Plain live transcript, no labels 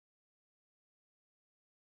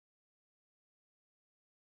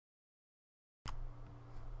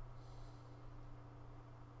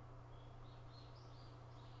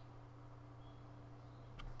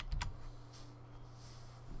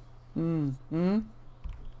Yawn.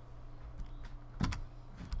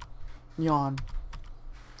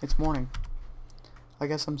 It's morning. I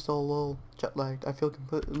guess I'm still a little jet-lagged. I feel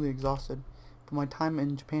completely exhausted. But my time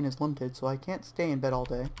in Japan is limited, so I can't stay in bed all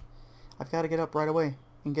day. I've got to get up right away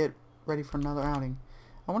and get ready for another outing.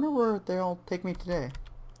 I wonder where they'll take me today.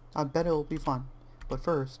 I bet it'll be fun. But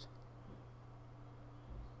first,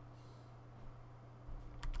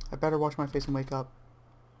 I better wash my face and wake up.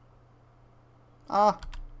 Ah!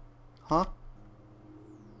 Huh?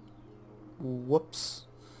 Whoops.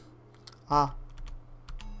 Ah.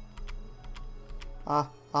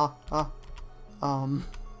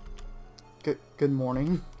 Good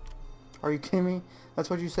morning. Are you kidding me? That's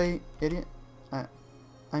what you say, idiot?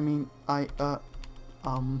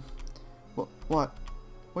 What?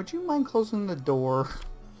 Would you mind closing the door?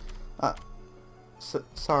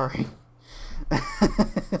 Sorry.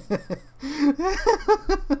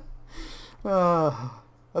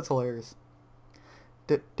 That's hilarious.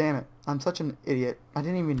 Damn it. I'm such an idiot. I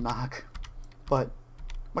didn't even knock. But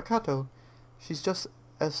Makoto, she's just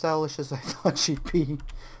as stylish as I thought she'd be.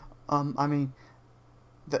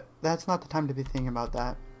 That's not the time to be thinking about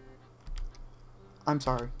that. I'm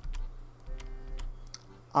sorry.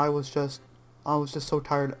 I was just so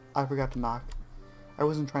tired I forgot to knock. I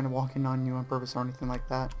wasn't trying to walk in on you on purpose or anything like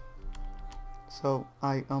that. So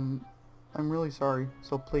I'm really sorry.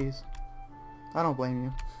 So please, I don't blame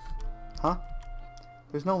you. Huh?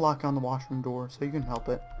 There's no lock on the washroom door, so you can help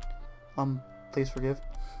it. Please forgive.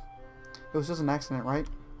 It was just an accident, right?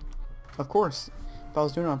 Of course. If I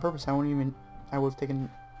was doing it on purpose, I would have taken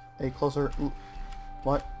a closer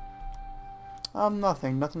what?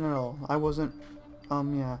 Nothing at all. I wasn't,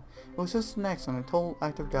 yeah. It was just an accident, a total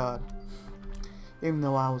act of God. Even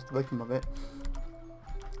though I was the victim of it.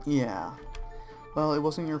 Yeah. Well, it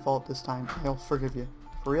wasn't your fault this time. I'll forgive you.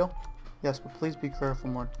 For real? Yes, but please be careful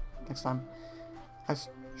more next time.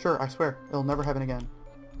 Sure, I swear. It'll never happen again.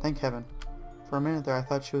 Thank heaven. For a minute there, I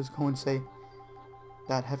thought she was going to say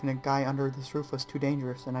that having a guy under this roof was too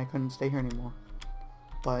dangerous and I couldn't stay here anymore.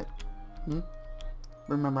 But,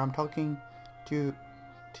 remember, I'm talking to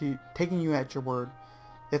taking you at your word.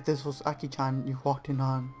 If this was Aki-chan you walked in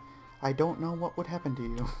on, I don't know what would happen to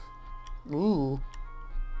you. Ooh.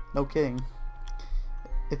 No kidding.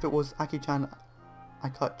 If it was Aki-chan I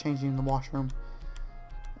caught changing in the washroom,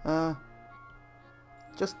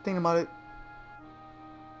 just thinking about it,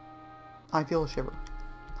 I feel a shiver.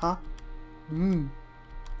 Huh?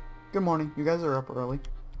 Good morning. You guys are up early.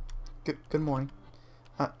 Good morning.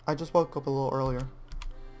 I just woke up a little earlier.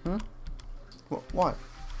 What?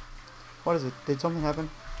 What is it? Did something happen?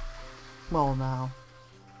 Well, now.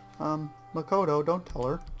 Makoto, don't tell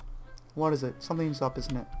her. What is it? Something's up,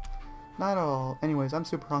 isn't it? Not at all. Anyways, I'm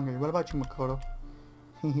super hungry. What about you, Makoto?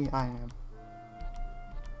 Hehe, I am.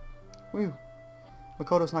 Whew.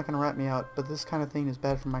 Makoto's not gonna rat me out, but this kind of thing is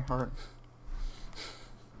bad for my heart.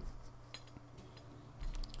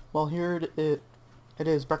 Well, here it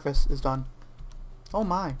is. Breakfast is done. Oh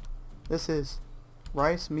my. This is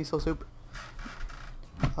rice, miso soup,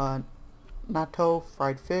 natto,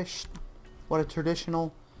 fried fish. What a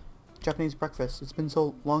traditional Japanese breakfast. It's been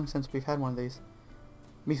so long since we've had one of these.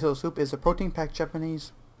 Miso soup is a protein-packed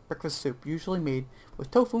Japanese breakfast soup, usually made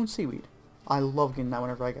with tofu and seaweed. I love getting that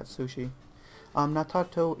whenever I get sushi.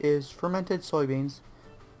 Natto is fermented soybeans,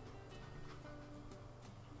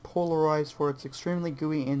 polarized for its extremely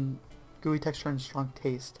gooey texture and strong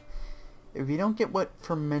taste. If you don't get what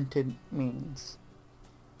fermented means,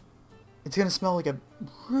 it's gonna smell like a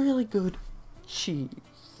really good cheese.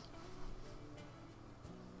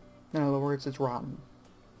 In other words, it's rotten.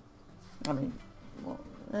 I mean, well,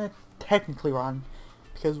 technically rotten,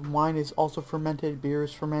 because wine is also fermented, beer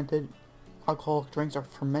is fermented, alcoholic drinks are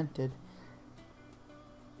fermented.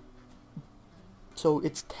 So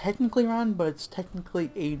it's technically rotten, but it's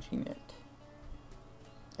technically aging it.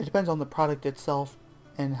 It depends on the product itself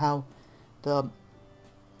and how the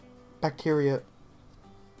bacteria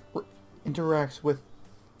interacts with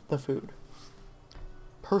the food.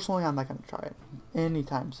 Personally, I'm not going to try it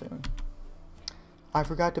anytime soon. I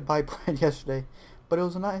forgot to buy bread yesterday, but it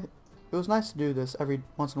was nice to do this every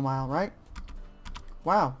once in a while, right?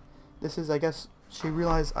 Wow, this is, I guess, she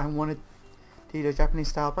realized I wanted to eat a Japanese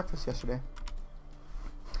style breakfast yesterday.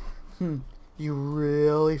 You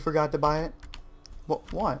really forgot to buy it?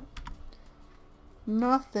 What?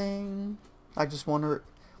 Nothing. I just wonder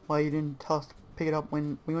why you didn't tell us to pick it up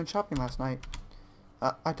when we went shopping last night.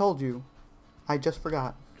 I told you. I just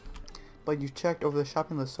forgot. But you checked over the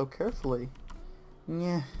shopping list so carefully.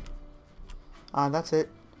 Yeah. That's it.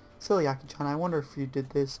 Silly Aki-chan, I wonder if you did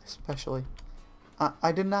this especially.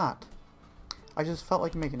 I did not. I just felt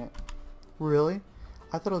like making it. Really?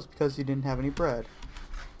 I thought it was because you didn't have any bread.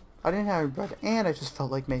 I didn't have any bread, and I just felt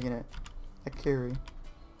like making it. Akiri.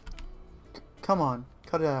 Come on,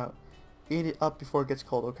 cut it out. Eat it up before it gets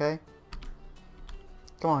cold, okay?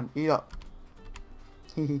 Come on, eat up.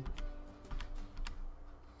 Hehe.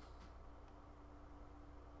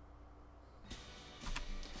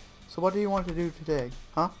 So what do you want to do today,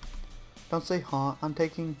 huh? Don't say huh, I'm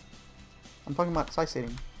talking about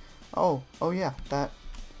sightseeing. Oh yeah, that.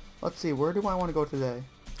 Let's see, where do I want to go today?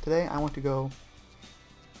 Today I want to go.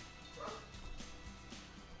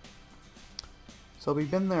 So we've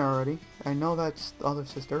been there already. I know that's the other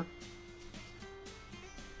sister.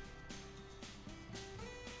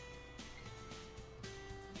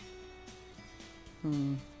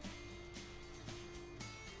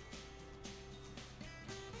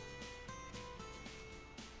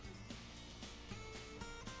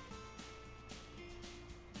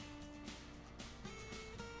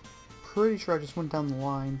 Pretty sure I just went down the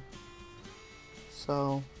line.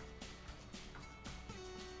 So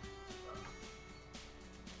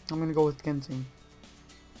I'm gonna go with Ginseng.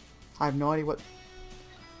 I have no idea what.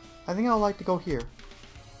 I think I'd like to go here.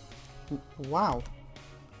 Wow.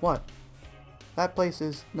 What? That place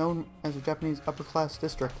is known as a Japanese upper class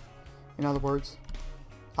district. In other words,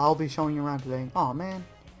 I'll be showing you around today. Aw, man.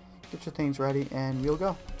 Get your things ready and we'll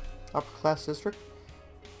go. Upper class district?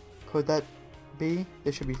 Could that be?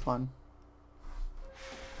 This should be fun.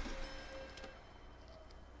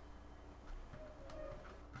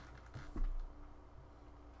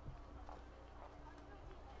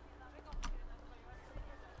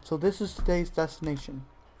 So this is today's destination.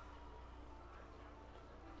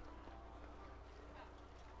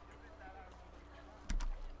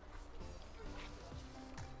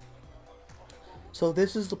 So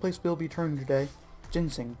this is the place we'll be turning today.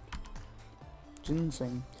 Ginseng.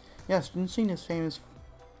 Ginseng. Yes, Ginseng is famous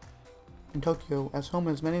in Tokyo as home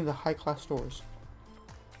as many of the high-class stores.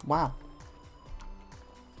 Wow.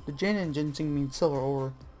 The Jin in ginseng means silver.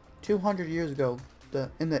 Over 200 years ago,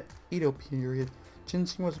 in the Edo period,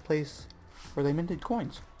 ginseng was a place where they minted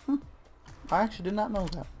coins. I actually did not know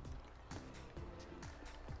that.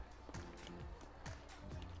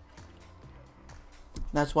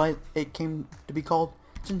 That's why it came to be called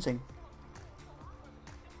ginseng.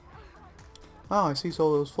 Oh, I see,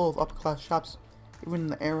 so it was full of upper-class shops even in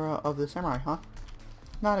the era of the samurai, huh?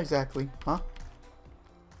 Not exactly, huh?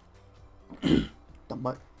 Dumb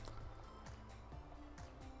butt.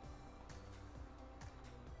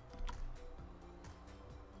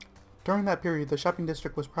 During that period, the shopping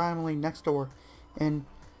district was primarily next door in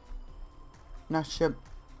Nashibi,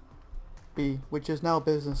 which is now a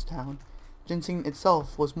business town. Ginseng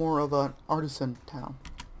itself was more of an artisan town.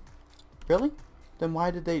 Really? Then why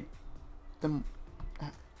did they... Then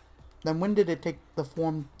when did it take the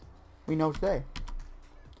form we know today?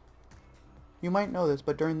 You might know this,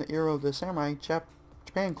 but during the era of the samurai,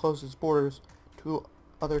 Japan closed its borders to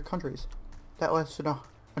other countries. That lasted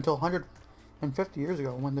until 150 years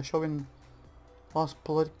ago, when the shogun lost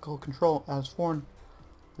political control as foreign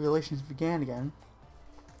relations began again.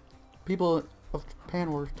 People of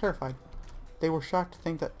Japan were terrified. They were shocked to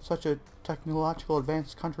think that such a technological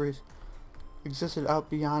advanced countries existed out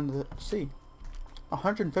beyond the sea.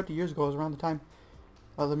 150 years ago was around the time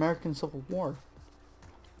of the American Civil War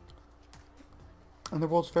and the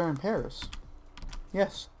World's Fair in Paris.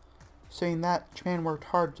 Yes, saying that, Japan worked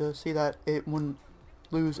hard to see that it wouldn't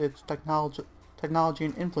lose its technology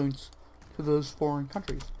and influence to those foreign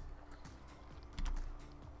countries.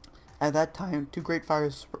 At that time, two great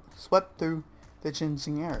fires swept through the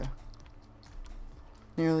ginseng area.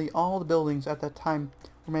 Nearly all the buildings at that time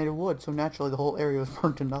were made of wood, so naturally the whole area was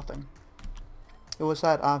burnt to nothing. It was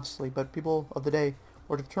sad, obviously, but people of the day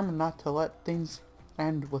were determined not to let things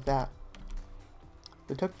end with that.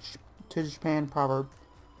 They took to Japan proverb,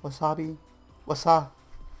 wa,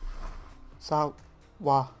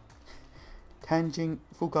 tanjing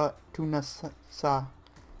fuka tunasa.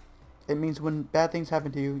 It means when bad things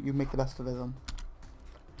happen to you, you make the best of them.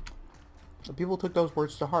 The people took those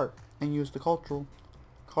words to heart and used the culture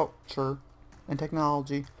and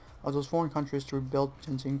technology of those foreign countries to rebuild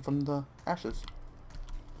ginseng from the ashes.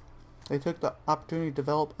 They took the opportunity to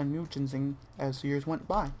develop a new ginseng as the years went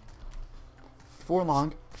by. Before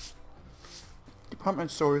long,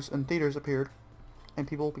 department stores and theaters appeared, and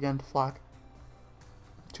people began to flock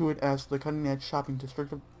to it as the cutting-edge shopping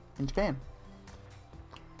district in Japan.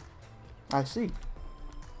 I see.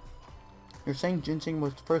 You're saying ginseng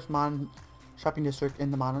was the first modern shopping district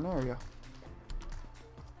in the modern area.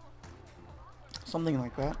 Something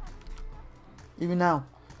like that. Even now,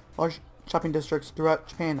 large shopping districts throughout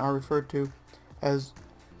Japan are referred to as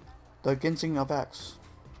the Ginseng of X.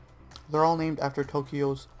 They're all named after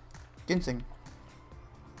Tokyo's ginseng.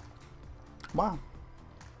 Wow.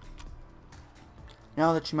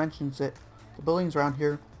 Now that she mentions it, the buildings around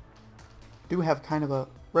here do have kind of a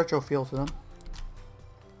retro feel to them.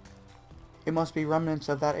 It must be remnants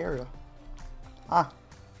of that area. Ah,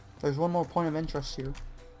 there's one more point of interest here.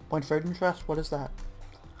 Point of interest? What is that?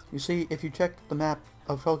 You see, if you check the map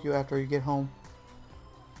of Tokyo after you get home,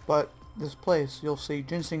 but this place, you'll see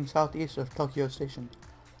Ginseng southeast of Tokyo Station,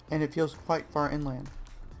 and it feels quite far inland.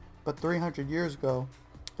 But 300 years ago,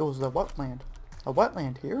 it was a wetland. A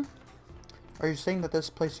wetland here? Are you saying that this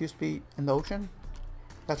place used to be in the ocean?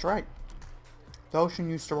 That's right. The ocean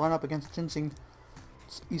used to run up against Ginseng's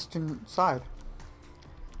eastern side.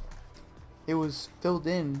 It was filled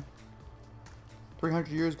in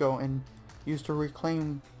 300 years ago and used to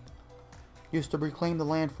reclaim the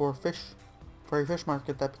land for a fish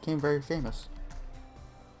market that became very famous.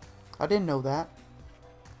 I didn't know that.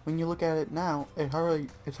 When you look at it now, it's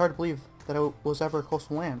hard to believe that it was ever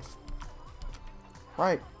coastal land.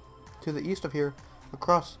 Right. To the east of here,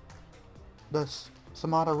 across the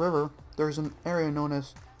Samada River, there's an area known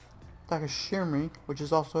as Takashimi, which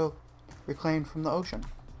is also reclaimed from the ocean.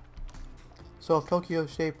 So if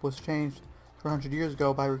Tokyo's shape was changed 300 years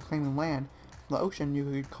ago by reclaiming land from the ocean, you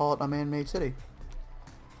could call it a man-made city.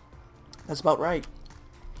 That's about right.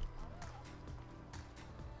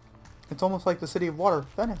 It's almost like the city of water,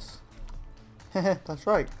 Venice. Heh, that's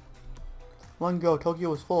right. Long ago, Tokyo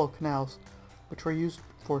was full of canals, which were used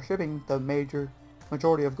for shipping the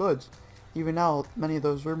majority of goods. Even now, many of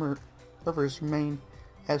those rivers remain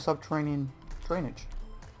as subterranean drainage.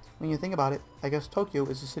 When you think about it, I guess Tokyo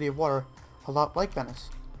is a city of water, a lot like Venice.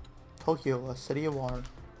 Tokyo, a city of water.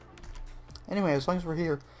 Anyway, as long as we're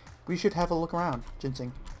here, we should have a look around,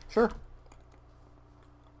 Ginseng. Sure.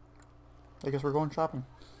 I guess we're going shopping.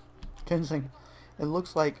 Ginseng. It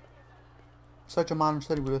looks like such a modern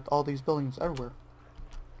city with all these buildings everywhere.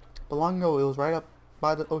 But long ago, it was right up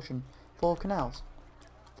by the ocean, full of canals,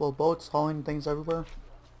 full of boats hauling things everywhere.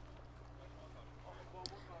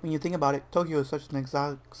 When you think about it, Tokyo is such an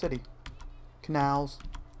exotic city. Canals,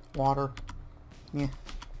 water, yeah.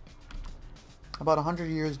 About 100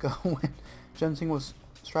 years ago, when Ginseng was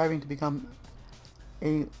striving to become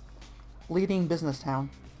a leading business town,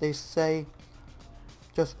 they say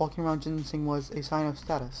just walking around Ginseng was a sign of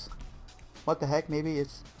status. What the heck? Maybe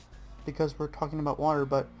it's because we're talking about water,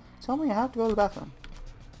 but tell me, I have to go to the bathroom.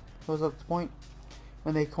 It was at the point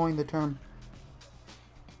when they coined the term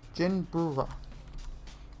Jinbura,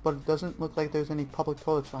 but it doesn't look like there's any public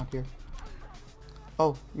toilets around here.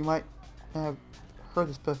 Oh, you might have heard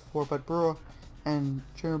this before, but Bura and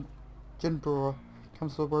Jinbura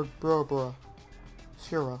comes from the word Burabura,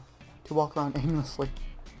 Shira, to walk around aimlessly.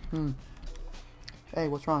 Hey,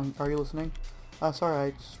 what's wrong? Are you listening? Sorry,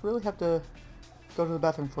 I just really have to go to the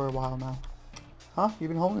bathroom for a while now. Huh? You've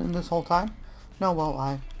been holding in this whole time? No,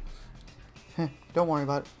 well, don't worry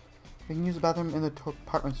about it. We can use the bathroom in the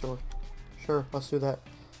department store. Sure, let's do that.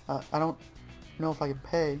 I don't know if I can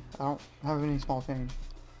pay. I don't have any small change.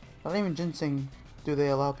 Not even Ginseng do they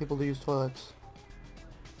allow people to use toilets.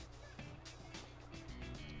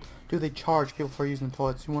 Do they charge people for using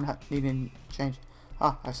toilets? You won't need any change.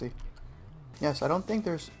 Ah, I see. Yes, I don't think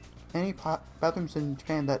there's any bathrooms in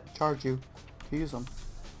Japan that charge you to use them.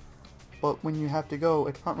 But when you have to go,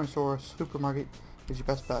 a department store or supermarket is your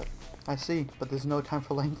best bet. I see, but there's no time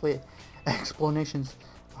for lengthy explanations.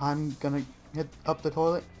 I'm gonna hit up the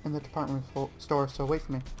toilet in the department store, so wait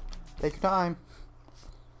for me. Take your time.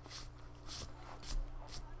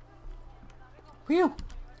 Phew!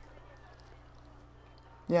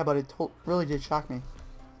 Yeah, but it really did shock me.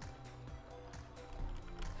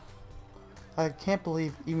 I can't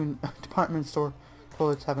believe even department store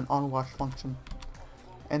toilets have an on-wash function.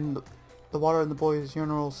 And the water in the boys'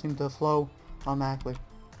 urinals seem to flow automatically.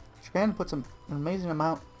 Japan puts an amazing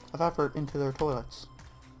amount of effort into their toilets.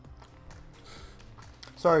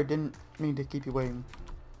 Sorry, didn't mean to keep you waiting.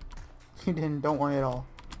 You didn't, don't worry at all.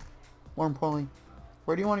 More importantly,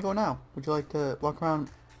 where do you want to go now? Would you like to walk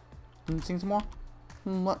around and sing some more?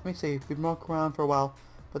 Let me see, we've been walking around for a while,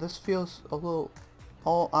 but this feels a little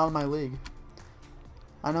all out of my league.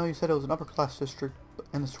 I know you said it was an upper class district,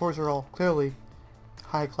 and the stores are all clearly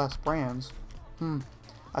high class brands.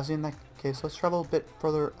 I see. In that case, let's travel a bit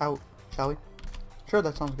further out, shall we? Sure,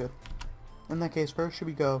 that sounds good. In that case, where should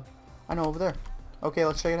we go? I know, over there. Okay,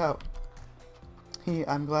 let's check it out.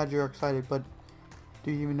 I'm glad you're excited, but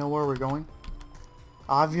do you even know where we're going?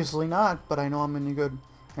 Obviously not, but I know I'm in good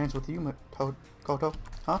hands with you, Koto.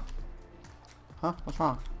 Huh? Huh? What's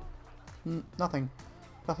wrong? Nothing.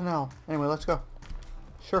 Nothing at all. Anyway, let's go.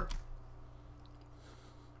 Sure.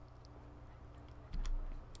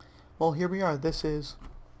 Well, here we are. This is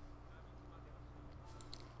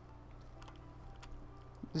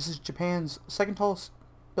Japan's second tallest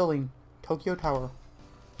building, Tokyo Tower.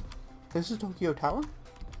 This is Tokyo Tower?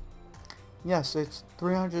 Yes, it's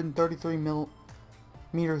 333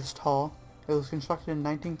 meters tall. It was constructed in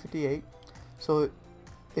 1958, so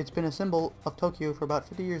it's been a symbol of Tokyo for about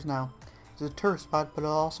 50 years now. It's a tourist spot, but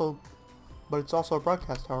it's also a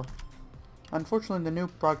broadcast tower. Unfortunately, the new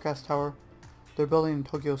broadcast tower they're building in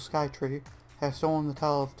Tokyo Skytree has stolen the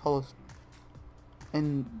title of tallest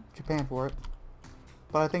in Japan for it.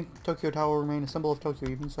 But I think Tokyo Tower will remain a symbol of Tokyo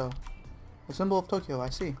even so. A symbol of Tokyo, I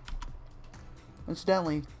see.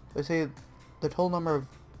 Incidentally, they say the total number of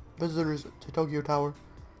visitors to Tokyo Tower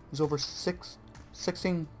is over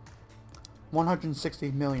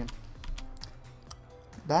 160 million.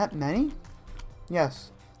 That many?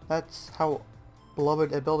 Yes, that's how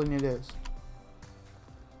beloved a building it is.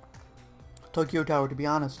 Tokyo Tower, to be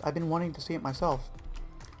honest, I've been wanting to see it myself.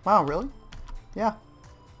 Wow, really? Yeah.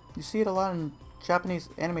 You see it a lot in Japanese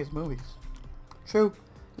animated movies. True,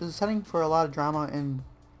 this is a setting for a lot of drama and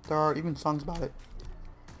there are even songs about it.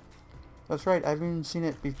 That's right, I've even seen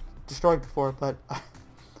it be destroyed before, but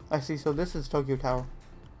I see, so this is Tokyo Tower.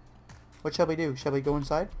 What shall we do? Shall we go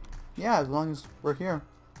inside? Yeah, as long as we're here.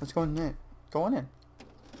 Let's go in. Go on in.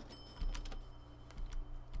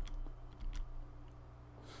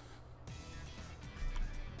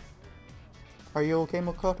 Are you okay,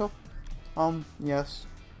 Makoto? Yes.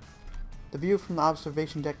 The view from the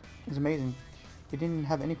observation deck is amazing. We didn't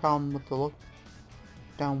have any problem with the look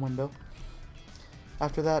down window.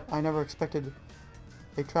 After that, I never expected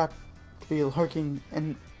a trap to be lurking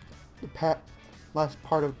in the last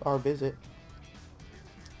part of our visit.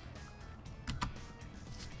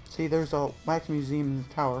 See, there's a wax museum in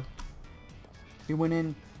the tower. We went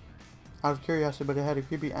in out of curiosity, but it had a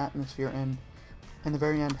creepy atmosphere and in the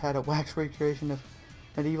very end had a wax recreation of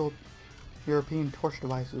medieval European torture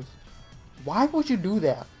devices. Why would you do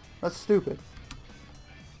that? That's stupid.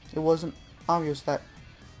 It wasn't obvious that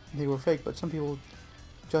they were fake, but some people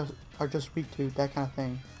are just weak to that kind of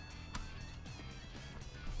thing.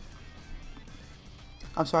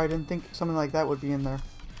 I'm sorry, I didn't think something like that would be in there.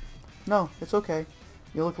 No, it's okay.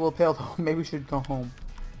 You look a little pale though. Maybe we should go home.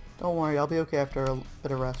 Don't worry, I'll be okay after a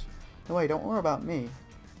bit of rest. No, wait, don't worry about me.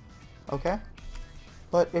 Okay?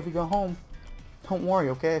 But if we go home, don't worry,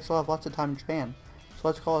 okay? I still have lots of time in Japan. So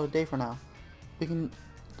let's call it a day for now. We can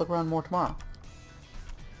look around more tomorrow.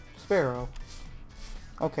 Sparrow.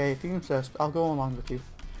 Okay, if you insist, I'll go along with you.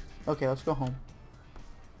 Okay, let's go home.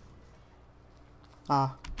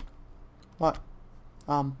 What?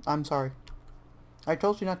 I'm sorry. I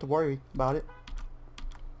told you not to worry about it.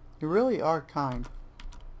 You really are kind.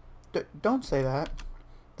 Don't say that.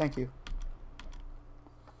 Thank you.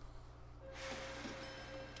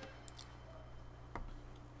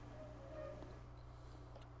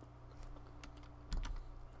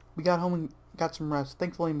 We got home and got some rest.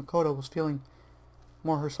 Thankfully, Makoto was feeling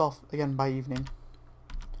more herself again by evening.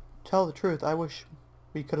 To tell the truth, I wish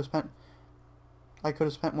I could have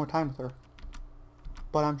spent more time with her.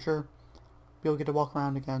 But I'm sure we'll get to walk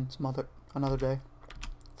around again another day.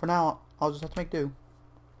 For now, I'll just have to make do.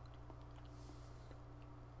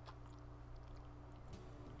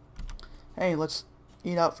 Hey, let's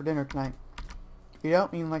eat out for dinner tonight. Eat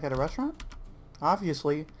out? Mean like at a restaurant?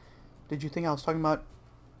 Obviously. Did you think I was talking about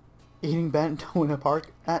eating bento in a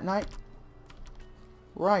park at night?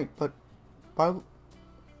 Right, but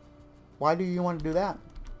why do you want to do that?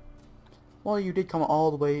 Well, you did come all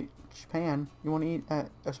the way to Japan. You want to eat at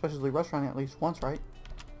a specialty restaurant at least once, right?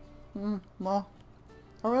 Well,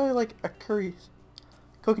 I really like a curry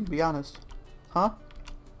cooking, to be honest. Huh?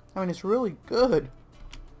 I mean, it's really good.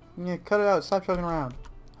 Yeah, cut it out. Stop joking around.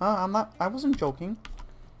 Huh? I wasn't joking.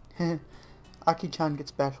 Aki-chan gets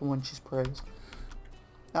bashful when she's praised.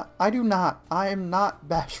 I do not. I am not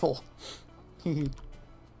bashful. Hehe.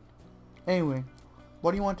 Anyway,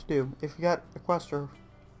 what do you want to do? If you got a request for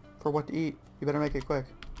what to eat, you better make it quick.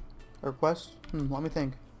 A request? Let me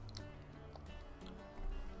think.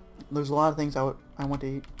 There's a lot of things I want to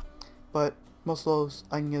eat, but most of those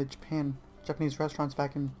I can get at Japanese restaurants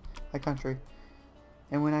back in my country.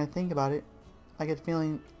 And when I think about it, I get the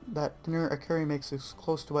feeling that dinner at curry makes is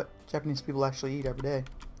close to what Japanese people actually eat every day.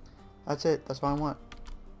 That's it. That's what I want.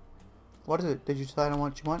 What is it? Did you decide on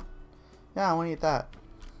what you want? Yeah, I want to eat that.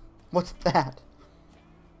 What's that?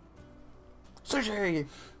 Sushi!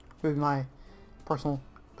 With my personal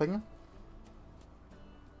opinion.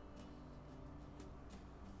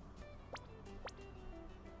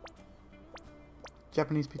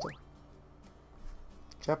 Japanese pizza.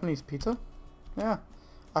 Japanese pizza? Yeah,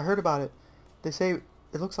 I heard about it. They say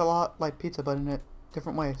it looks a lot like pizza, but in a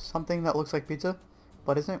different way. Something that looks like pizza,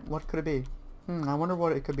 but isn't? What could it be? I wonder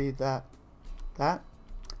what it could be. That?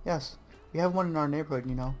 Yes, we have one in our neighborhood,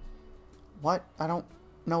 you know. What? I don't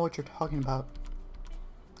know what you're talking about.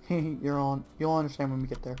 You'll understand when we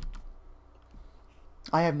get there.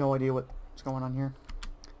 I have no idea what's going on here.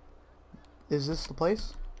 Is this the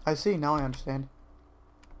place? I see, now I understand.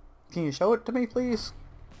 Can you show it to me, please?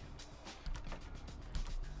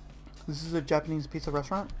 This is a Japanese pizza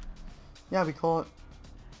restaurant? Yeah, we call it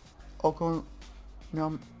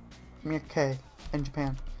Okonomiyaki in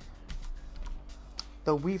Japan.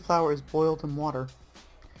 The wheat flour is boiled in water,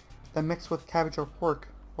 then mixed with cabbage or pork,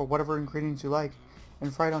 or whatever ingredients you like,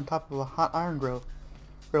 and fried on top of a hot iron grill.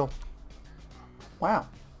 Wow.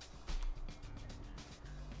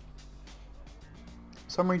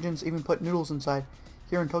 Some regions even put noodles inside.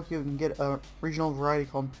 Here in Tokyo you can get a regional variety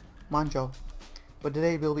called manjo, but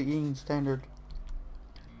today we'll be eating standard.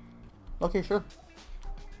 Okay, sure.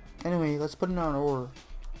 Anyway, let's put in our order.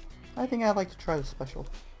 I think I'd like to try the special.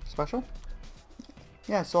 Special?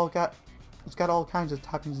 Yeah, so it's got all kinds of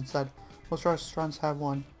toppings inside. Most restaurants have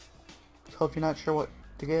one. So if you're not sure what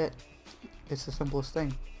to get, it's the simplest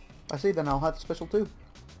thing. I see, then I'll have the special too.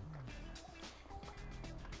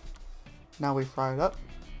 Now we fry it up.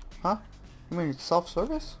 Huh? You mean it's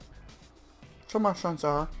self-service? Some restaurants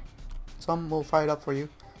are. Some will fry it up for you,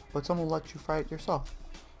 but some will let you fry it yourself.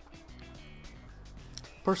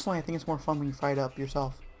 Personally, I think it's more fun when you fry it up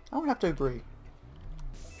yourself. I would have to agree.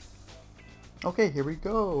 Okay, here we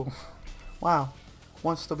go. Wow.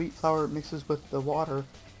 Once the wheat flour mixes with the water,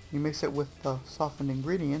 you mix it with the softened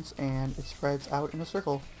ingredients and it spreads out in a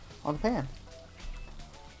circle on the pan.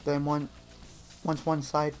 Then once one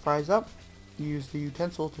side fries up, you use the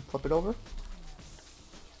utensil to flip it over.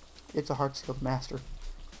 It's a hard skill to master.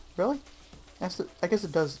 Really? I guess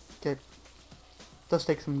it does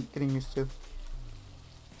take some getting used to.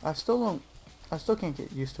 I still can't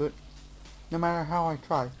get used to it, no matter how I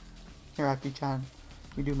try. Here, Aki-chan,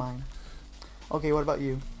 you do mine. Okay, what about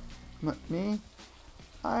you? Me?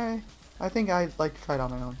 I think I'd like to try it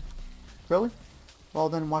on my own. Really? Well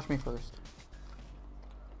then, watch me first.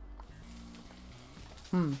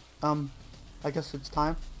 I guess it's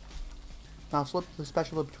time. Now slip the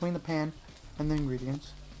spatula between the pan and the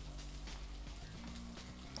ingredients.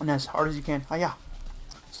 And as hard as you can. Ah, yeah.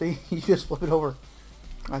 See, you just flip it over.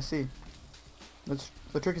 I see.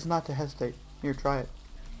 The trick is not to hesitate. Here, try it.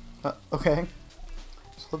 Okay.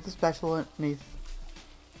 Slip the spatula underneath.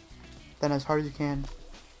 Then as hard as you can.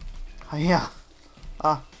 Ah, yeah.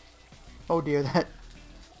 Ah. Oh dear, that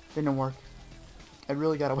didn't work. It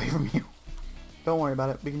really got away from you. Don't worry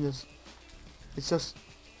about it. We can just... It's just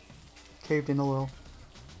caved in a little.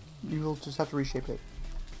 You will just have to reshape it.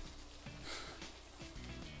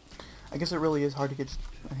 I guess it really is hard to get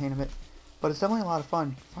a hang of it. But it's definitely a lot of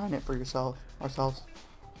fun frying it for ourselves.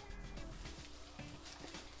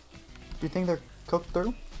 Do you think they're cooked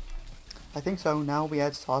through? I think so. Now we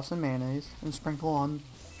add sauce and mayonnaise and sprinkle on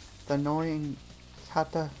the nori and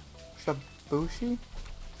kata shabushi.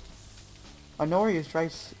 A nori is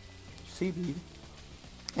dried seaweed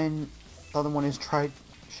and the other one is dried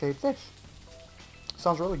shaved fish.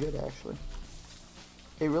 Sounds really good, actually.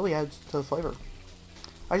 It really adds to the flavor.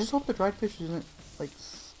 I just hope the dried fish isn't like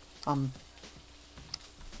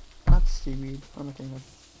not seaweed. What am I thinking of?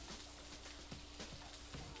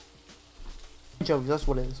 Anchovies, that's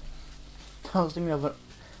what it is. I was thinking of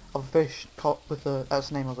a fish called with a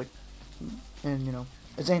S name. I was like, and you know,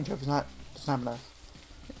 it's anchovies, not an S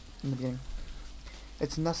in the beginning.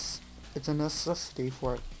 It's a necessity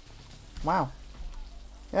for it. Wow.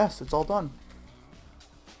 Yes, it's all done.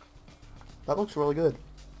 That looks really good.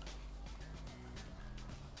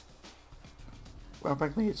 Well,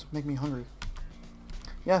 frankly, it's making me hungry.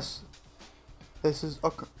 Yes, this is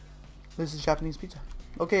Japanese pizza.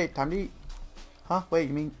 Okay, time to eat. Huh? Wait,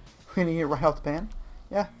 you mean we're gonna eat it right off the pan?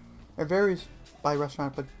 Yeah, it varies by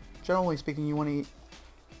restaurant, but generally speaking, you want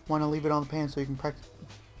to leave it on the pan so you can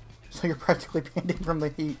you're practically panting from the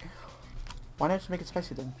heat. Why not just make it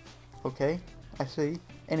spicy then? Okay, I see.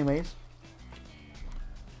 Anyways,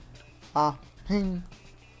 hot,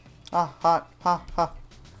 ha.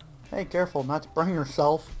 Hey, careful not to burn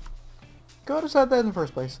yourself. Go to said that in the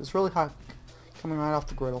first place. It's really hot coming right off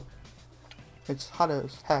the griddle. It's hot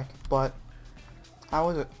as heck, but how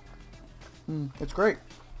is it? It's great.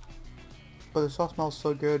 But the sauce smells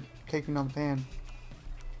so good caking on the pan.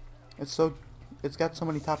 It's got so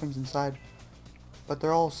many toppings inside, but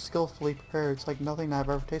they're all skillfully prepared. It's like nothing I've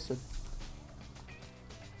ever tasted.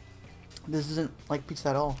 This isn't like pizza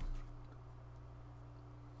at all.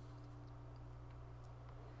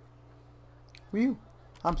 Who are you?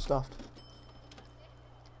 I'm stuffed.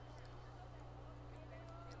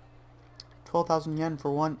 12,000 yen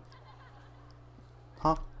for one.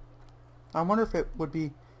 Huh? I wonder if it would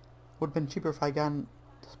have been cheaper if I gotten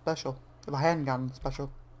the special. If I hadn't gotten the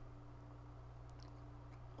special.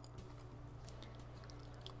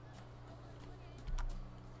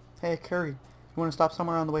 Hey, Curry, you want to stop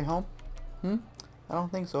somewhere on the way home? I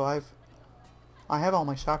don't think so. I have all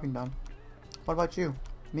my shopping done. What about you?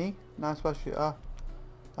 Me? Not especially.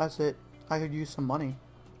 That's it. I could use some money.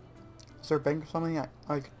 Is there a bank or something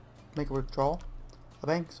I could make a withdrawal? A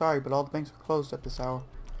bank? Sorry, but all the banks are closed at this hour.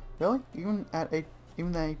 Really? Even the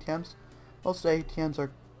ATMs? Most of the ATMs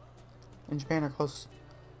in Japan are closed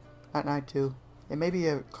at night too. It may be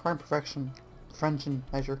a current prevention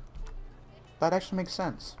measure. That actually makes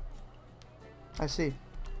sense. I see.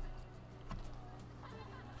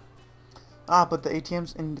 But the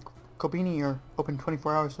ATMs in Kobini are open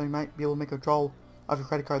 24 hours, so you might be able to make a withdrawal of your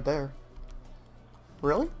credit card there.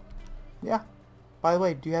 Really? Yeah. By the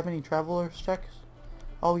way, do you have any traveler's checks?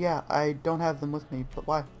 Oh yeah, I don't have them with me, but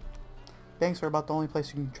why? Banks are about the only place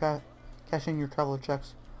you can cash in your traveler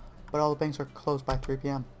checks, but all the banks are closed by 3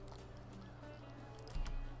 p.m.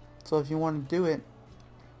 So if you want to do it,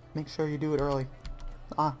 make sure you do it early.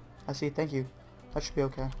 I see, thank you. That should be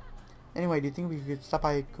okay. Anyway, do you think we could stop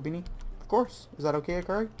by Kobini? Of course. Is that okay,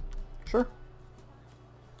 Akari? Sure.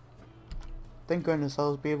 Thank goodness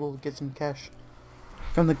I'll be able to get some cash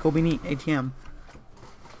from the Kobini ATM.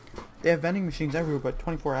 They have vending machines everywhere, but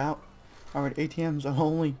 24-hour ATMs are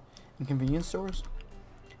only in convenience stores.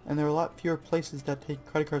 And there are a lot fewer places that take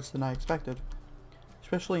credit cards than I expected.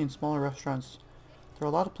 Especially in smaller restaurants. There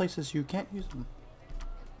are a lot of places you can't use them.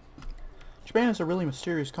 Japan is a really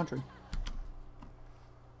mysterious country.